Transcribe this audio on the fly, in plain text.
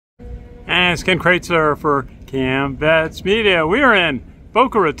And it's Ken Kraetzer for Cadets Media. We are in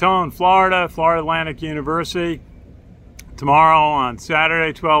Boca Raton, Florida, Florida Atlantic University. Tomorrow on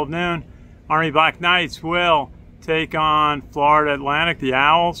Saturday, 12 noon, Army Black Knights will take on Florida Atlantic, the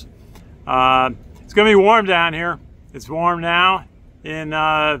Owls. It's going to be warm down here. It's warm now in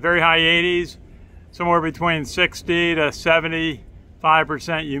very high 80s, somewhere between 60 to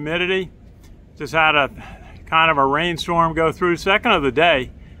 75% humidity. Just had a kind of a rainstorm go through, second of the day.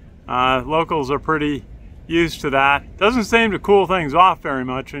 Locals are pretty used to that. Doesn't seem to cool things off very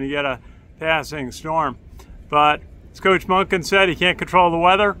much when you get a passing storm. But as Coach Munkin said, he can't control the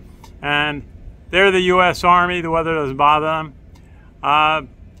weather, and they're the U.S. Army. The weather doesn't bother them.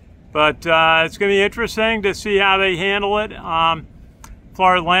 But it's going to be interesting to see how they handle it.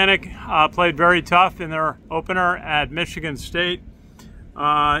 Florida Atlantic played very tough in their opener at Michigan State.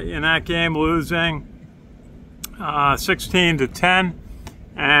 In that game, losing 16-10.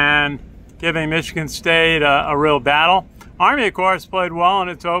 And giving Michigan State a real battle. Army, of course, played well in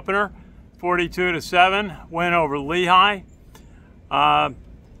its opener, 42-7 win over Lehigh. And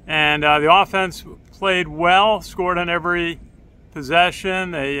the offense played well, scored on every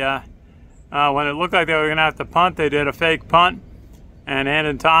possession. They, when it looked like they were going to have to punt, they did a fake punt. And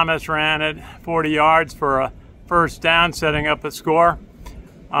Andon Thomas ran it 40 yards for a first down, setting up a score.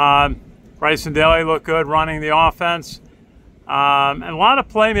 Bryson Daly looked good running the offense. And a lot of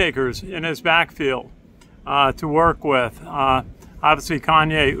playmakers in his backfield to work with. Obviously,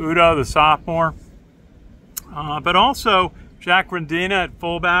 Kanye Udo, the sophomore, but also Jack Rendina at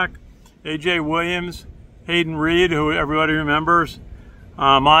fullback, A.J. Williams, Hayden Reed, who everybody remembers,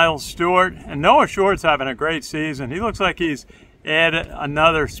 Miles Stewart, and Noah Short's having a great season. He looks like he's added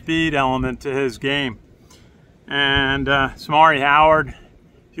another speed element to his game. And Samari Howard, a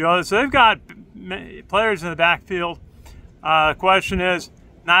few others. So they've got players in the backfield. The question is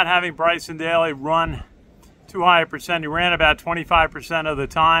not having Bryson Daly run too high a percent. He ran about 25% of the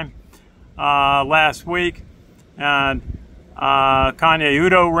time last week. And Kanye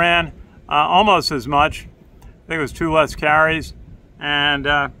Udo ran almost as much. I think it was 2 less carries. And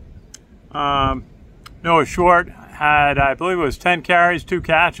Noah Short had, I believe it was 10 carries, 2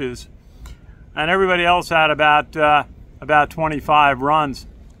 catches. And everybody else had about 25 runs.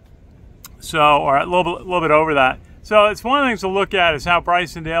 So, or a little bit over that. So it's one of the things to look at is how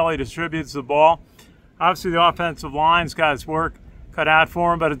Bryson Daly distributes the ball. Obviously, the offensive line's got his work cut out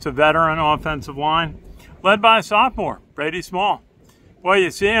for him, but it's a veteran offensive line led by a sophomore, Brady Small. Boy,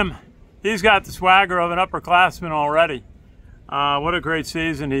 you see him, he's got the swagger of an upperclassman already. What a great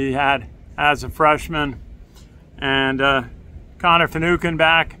season he had as a freshman. And Connor Finucane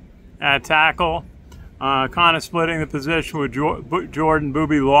back at tackle, kind of splitting the position with Jordan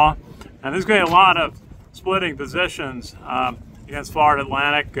Booby Law. And there's going to be a lot of splitting positions against Florida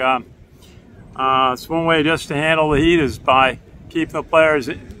Atlantic. It's one way just to handle the heat is by keeping the players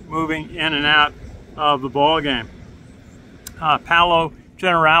moving in and out of the ball game. Paolo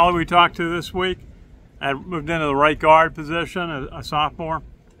Generali, we talked to this week, had moved into the right guard position, a sophomore.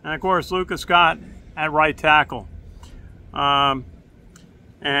 And of course, Lucas Scott at right tackle.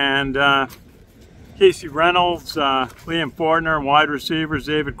 Casey Reynolds, Liam Fordner, wide receivers,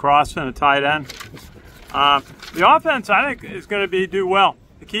 David Crossman, a tight end. The offense, I think, is going to do well.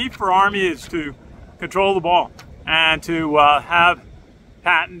 The key for Army is to control the ball and to have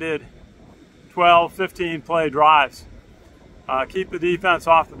patented 12, 15-play drives. Keep the defense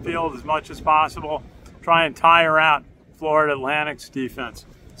off the field as much as possible. Try and tire out Florida Atlantic's defense.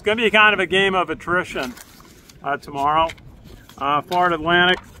 It's going to be kind of a game of attrition tomorrow. Florida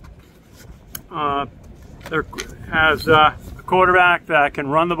Atlantic has a quarterback that can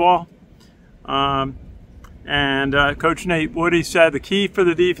run the ball. And Coach Nate Woody said the key for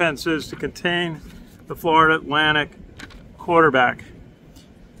the defense is to contain the Florida Atlantic quarterback.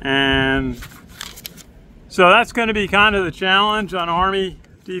 And so that's going to be kind of the challenge on Army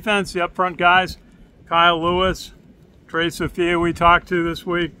defense. The up front guys, Kyle Lewis, Trey Sophia we talked to this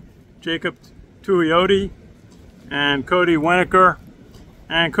week, Jacob Tuioti, and Cody Winokur.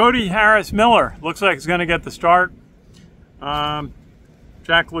 And Cody Harris Miller looks like he's going to get the start.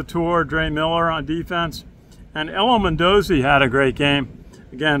 Jack Latour, Dre Miller on defense. And Elo Mendoza had a great game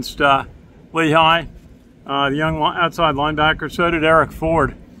against Lehigh, the young outside linebacker. So did Eric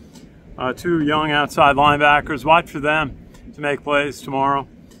Ford, 2 young outside linebackers. Watch for them to make plays tomorrow.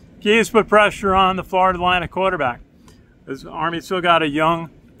 Key is to put pressure on the Florida Atlantic quarterback. As Army still got a young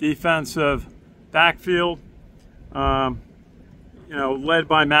defensive backfield, led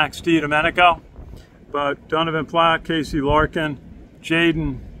by Max DiDomenico. But Donovan Platt, Casey Larkin,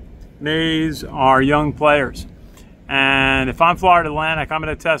 Jaden Mays are young players. And if I'm Florida Atlantic, I'm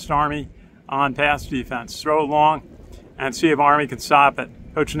going to test Army on pass defense. Throw it long and see if Army can stop it.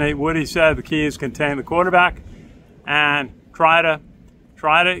 Coach Nate Woody said the key is contain the quarterback and try to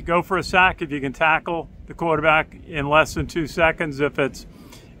go for a sack if you can tackle the quarterback in less than 2 seconds. If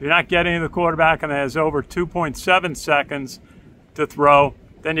you're not getting to the quarterback and there's over 2.7 seconds to throw,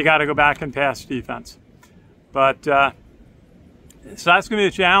 then you got to go back and pass defense. But so that's going to be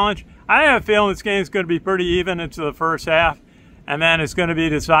a challenge. I have a feeling this game is going to be pretty even into the first half, and then it's going to be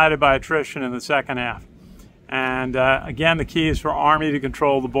decided by attrition in the second half. And again, the key is for Army to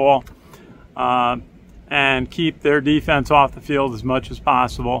control the ball and keep their defense off the field as much as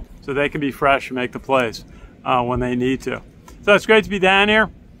possible so they can be fresh and make the plays when they need to. So it's great to be down here,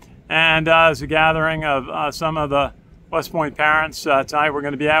 and as a gathering of some of the West Point parents tonight we're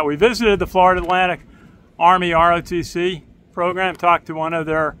going to be at. We visited the Florida Atlantic Army ROTC program, talked to one of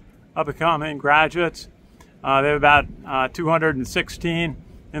their up-and-coming graduates. They have about 216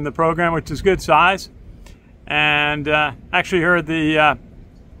 in the program, which is good size. And actually heard the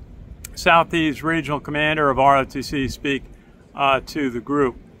Southeast Regional Commander of ROTC speak to the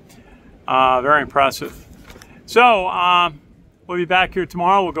group. Very impressive. So we'll be back here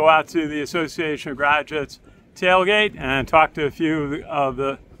tomorrow. We'll go out to the Association of Graduates tailgate and talk to a few of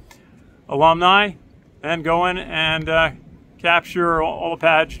the alumni, and go in and capture all the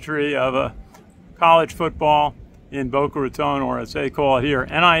pageantry of a college football in Boca Raton, or as they call it here,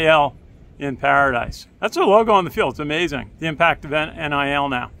 NIL in paradise. That's a logo on the field. It's amazing, the impact of NIL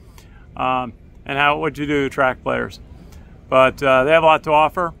now, and what you do to attract players. But they have a lot to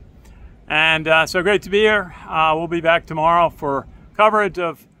offer, and so great to be here. We'll be back tomorrow for coverage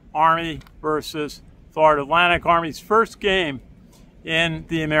of Army versus Florida Atlantic, Army's first game in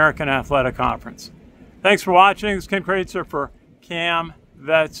the American Athletic Conference. Thanks for watching. This is Ken Kraetzer for Cam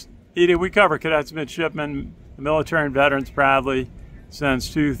Vets Heated. We cover cadets, midshipmen, the military and veterans proudly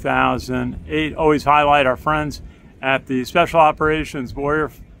since 2008. Always highlight our friends at the Special Operations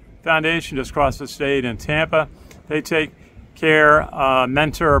Warrior Foundation just across the state in Tampa. They take care,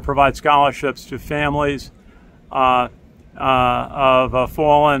 mentor, provide scholarships to families of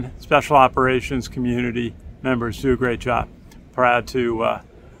fallen Special Operations community members. Do a great job. Proud to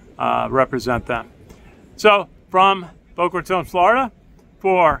represent them. So from Boca Raton, Florida,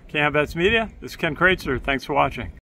 for Cam Vets Media, this is Ken Kraetzer. Thanks for watching.